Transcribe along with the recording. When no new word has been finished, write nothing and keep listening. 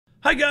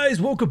Hi guys,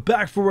 welcome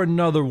back for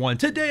another one.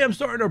 Today I'm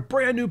starting a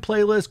brand new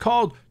playlist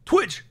called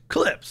Twitch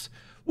Clips,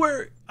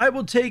 where I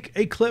will take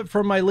a clip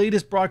from my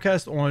latest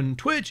broadcast on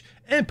Twitch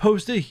and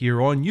post it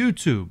here on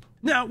YouTube.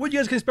 Now, what you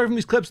guys can expect from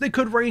these clips, they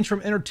could range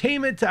from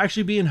entertainment to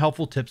actually being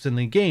helpful tips in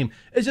the game.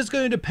 It's just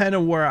going to depend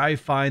on where I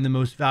find the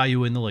most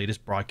value in the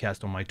latest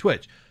broadcast on my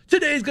Twitch.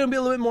 Today is going to be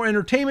a little bit more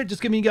entertainment,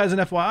 just giving you guys an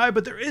FYI,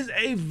 but there is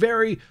a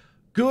very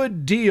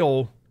good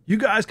deal you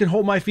guys can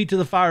hold my feet to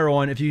the fire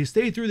on if you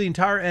stay through the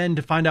entire end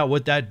to find out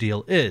what that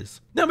deal is.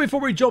 Now,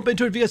 before we jump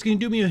into it, if you guys can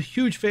do me a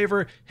huge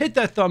favor, hit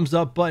that thumbs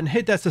up button,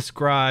 hit that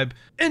subscribe,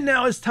 and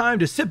now it's time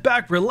to sit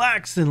back,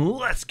 relax, and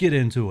let's get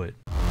into it.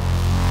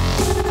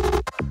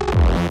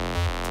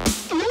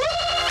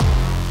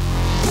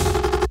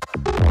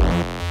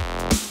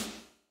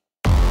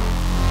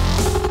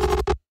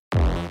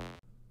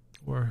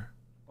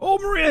 Oh,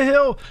 Maria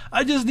Hill,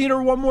 I just need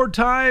her one more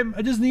time.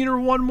 I just need her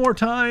one more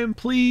time.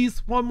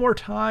 Please, one more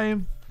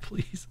time.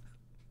 Please.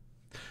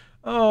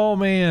 Oh,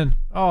 man.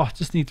 Oh,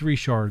 just need 3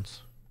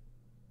 shards.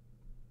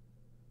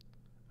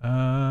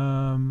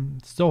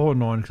 Still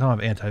holding on because I don't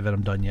have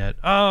anti-venom done yet.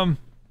 Oh,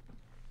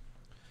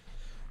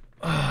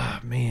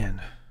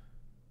 man.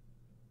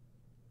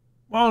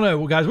 Well, I don't know.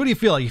 Well, guys, what do you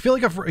feel like? You feel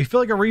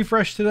like a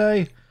refresh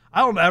today?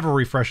 I don't ever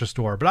refresh a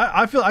store, but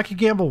I feel I could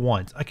gamble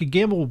once. I could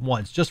gamble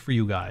once just for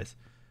you guys.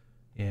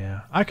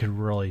 Yeah, I could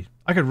really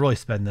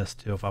spend this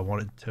too if I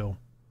wanted to.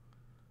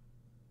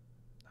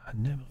 I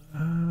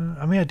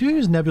mean, I do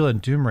use Nebula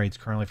and Doom Raids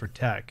currently for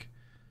tech.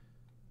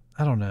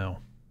 I don't know.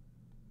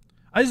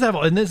 I just have,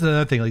 and this is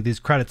another thing, like these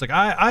credits, like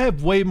I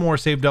have way more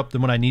saved up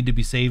than what I need to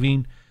be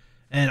saving,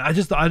 and I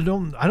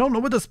don't know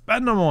what to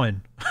spend them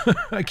on.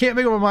 I can't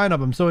make up my mind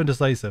up. I'm so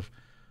indecisive.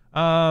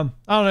 I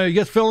don't know. You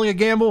guys feeling a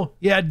gamble?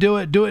 Yeah, do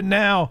it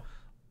now.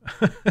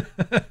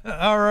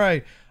 All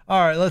right,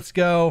 let's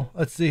go.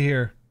 Let's see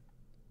here.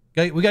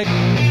 Okay, we got.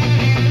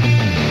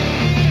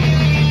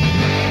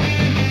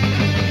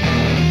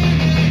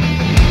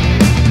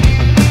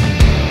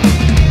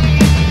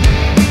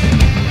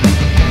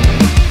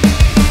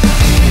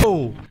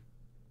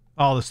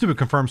 Oh, the stupid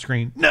confirm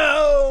screen.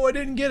 No, I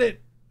didn't get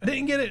it. I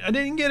didn't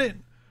get it.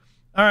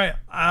 All right.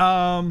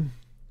 I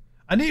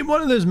need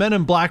one of those Men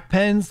in Black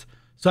pens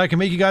so I can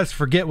make you guys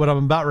forget what I'm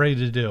about ready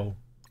to do.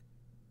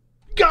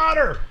 Got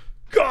her.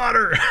 Got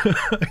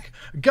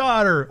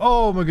her.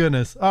 Oh my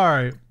goodness. All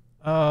right.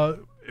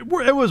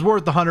 It was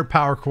worth the 100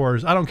 power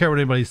cores. I don't care what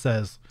anybody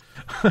says.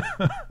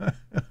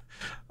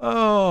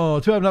 Oh,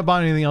 too bad I'm not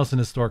buying anything else in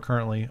this store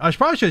currently. I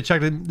probably should have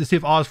checked to see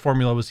if Oz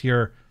Formula was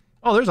here.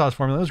 Oh, there's Oz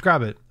Formula. Let's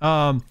grab it.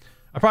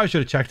 I probably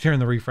should have checked here in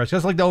the refresh.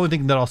 That's like the only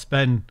thing that I'll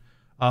spend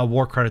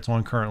war credits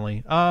on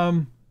currently.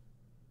 Now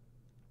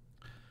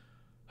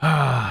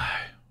I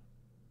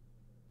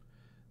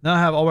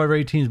have all my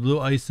raid teams blue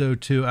ISO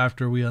too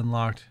after we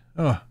unlocked.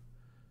 Oh.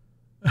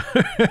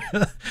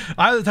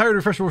 Eye of the Tiger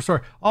refresher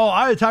store. Oh,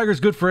 Eye of the Tiger is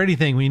good for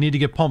anything when you need to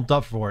get pumped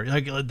up for it.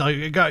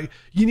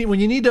 When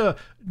you need to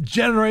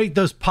generate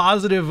those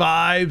positive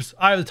vibes,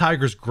 Eye of the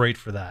Tiger is great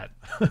for that.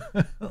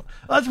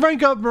 Let's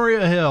rank up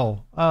Maria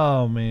Hill.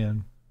 Oh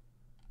man.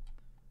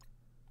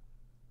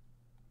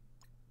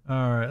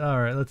 All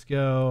right, let's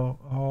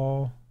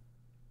go.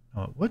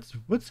 Oh,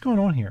 what's going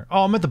on here?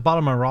 Oh, I'm at the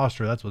bottom of my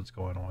roster. That's what's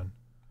going on.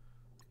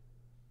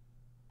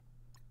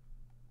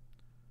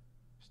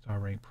 Star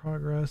rank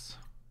progress.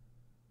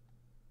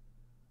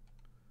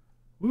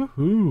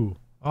 Woohoo.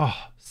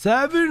 Oh,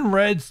 7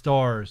 red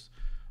stars.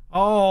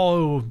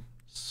 Oh,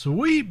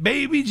 sweet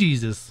baby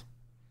Jesus.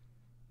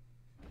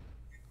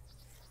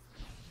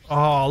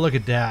 Oh, look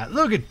at that.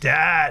 Look at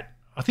that.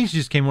 I think she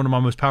just became one of my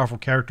most powerful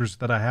characters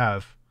that I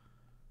have.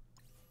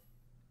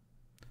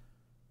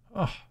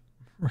 Oh,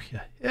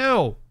 Maria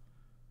Hill.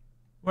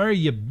 Where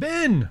you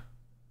been?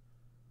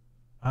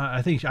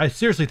 I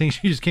seriously think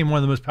she just became one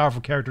of the most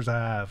powerful characters I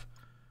have.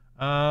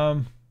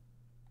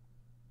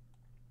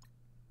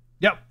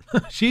 Yep.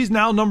 She's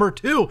now number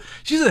 2.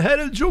 She's ahead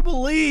of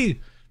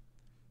Jubilee.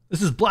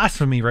 This is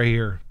blasphemy right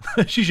here.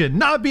 She should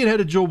not be ahead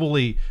of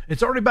Jubilee.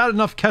 It's already bad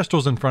enough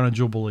Kestrel's in front of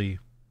Jubilee.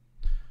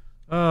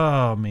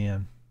 Oh,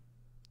 man.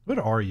 What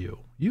are you?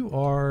 You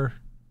are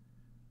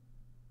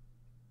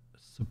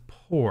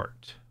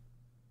support.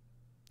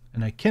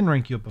 And I can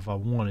rank you up if I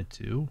wanted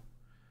to.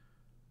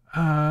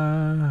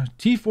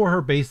 T4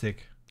 her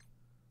basic.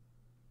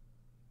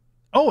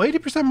 Oh,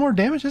 80% more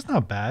damage? That's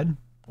not bad.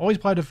 Always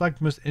apply to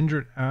deflect most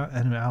injured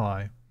enemy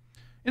ally.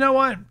 You know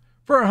what?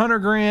 For 100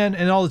 grand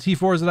and all the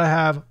T4s that I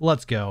have,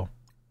 let's go.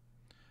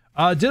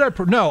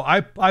 No,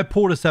 I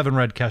pulled a 7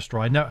 red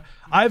Kestrel.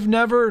 I've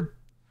never,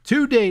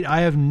 to date,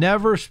 I have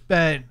never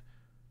spent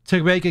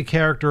to make a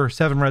character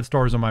 7 red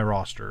stars on my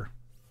roster.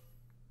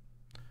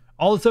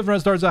 All the 7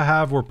 red stars I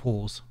have were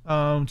pulls.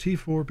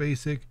 T4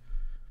 basic.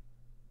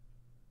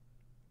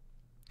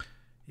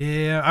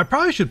 Yeah, I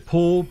probably should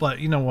pull, but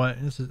you know what?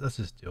 Let's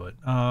just do it.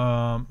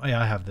 Yeah,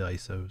 I have the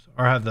ISOs,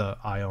 or I have the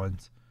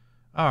ions.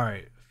 All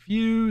right,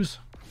 fuse.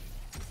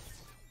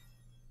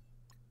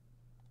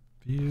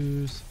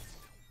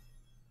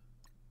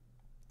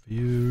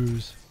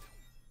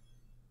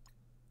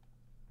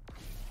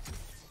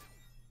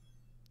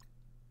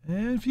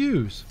 And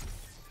fuse.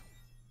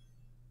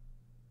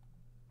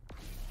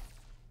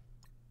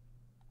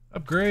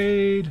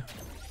 Upgrade.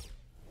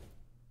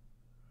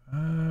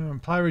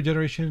 Apply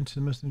regeneration to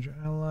the messenger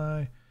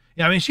ally.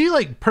 Yeah, I mean, she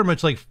like pretty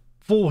much like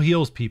full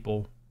heals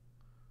people.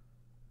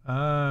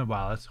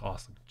 Wow, that's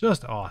awesome.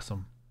 Just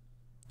awesome.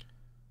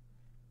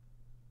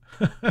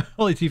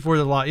 Holy T4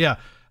 is a lot. Yeah,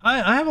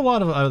 I have a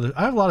lot of other.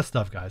 I have a lot of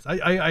stuff, guys.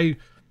 I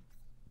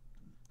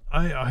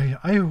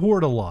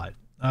hoard a lot.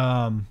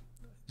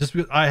 Just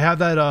because I have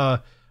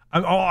that.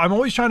 I'm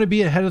always trying to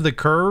be ahead of the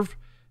curve,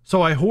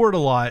 so I hoard a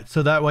lot.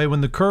 So that way, when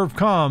the curve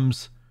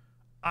comes,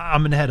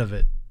 I'm ahead of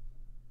it.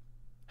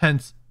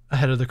 Hence,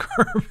 ahead of the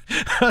curve.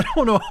 I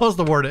don't know how else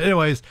to word it.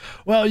 Anyways,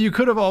 well, you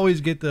could have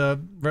always get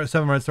the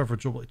 7 red star for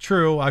Jubilee.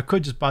 True, I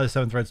could just buy the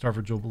 7th red star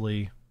for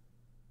Jubilee.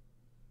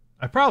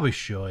 I probably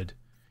should.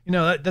 You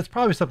know, that's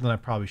probably something I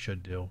probably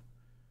should do.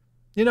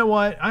 You know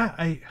what?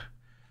 I've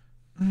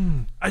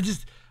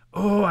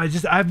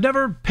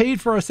never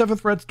paid for a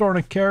 7th red star on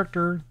a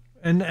character,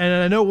 and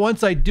I know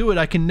once I do it,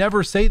 I can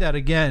never say that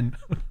again.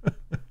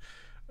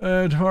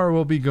 Tomorrow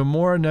will be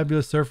Gamora,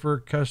 Nebula, Surfer,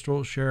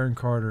 Kestrel, Sharon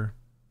Carter.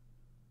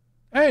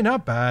 Hey,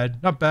 not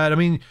bad, not bad. I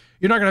mean,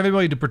 you're not gonna have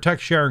anybody to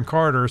protect Sharon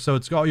Carter, so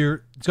it's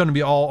going to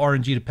be all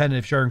RNG dependent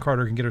if Sharon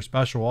Carter can get her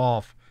special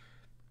off,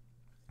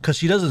 because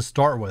she doesn't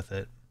start with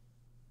it.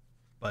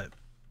 But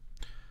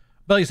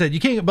like I said, you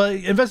can't. But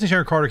investing in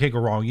Sharon Carter can't go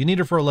wrong. You need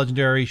her for a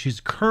legendary.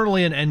 She's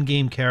currently an end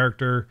game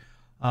character.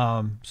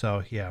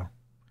 So yeah.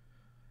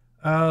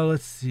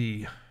 Let's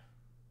see.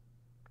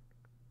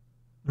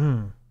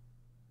 Oh,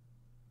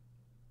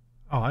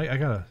 I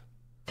gotta.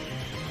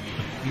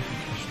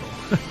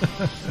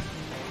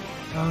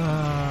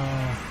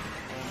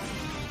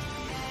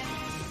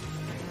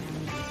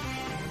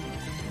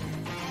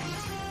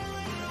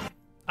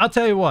 I'll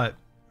tell you what.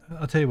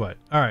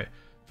 All right.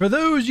 For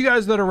those you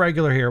guys that are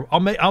regular here,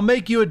 I'll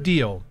make you a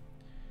deal.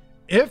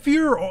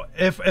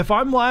 If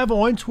I'm live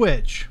on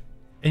Twitch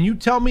and you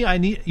tell me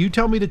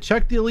to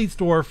check the Elite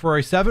Store for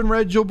a 7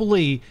 red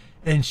Jubilee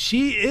and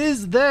she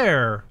is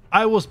there,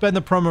 I will spend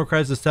the promo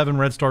credits of 7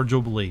 red star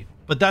Jubilee.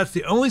 But that's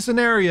the only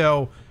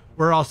scenario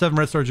where I'll 7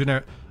 red star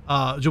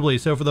Jubilee.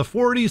 So for the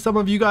 40 some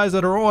of you guys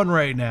that are on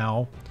right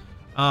now,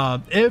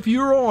 if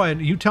you're on,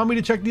 you tell me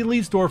to check the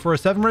Elite Store for a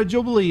 7 red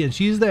Jubilee and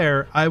she's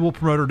there, I will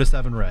promote her to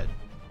 7 red.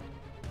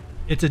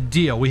 It's a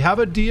deal. We have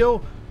a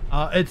deal.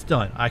 It's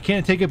done. I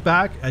can't take it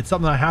back. It's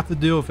something I have to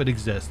do if it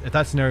exists. If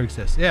that scenario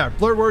exists. Yeah,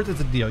 Blurred Words, it's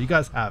a deal. You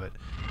guys have it.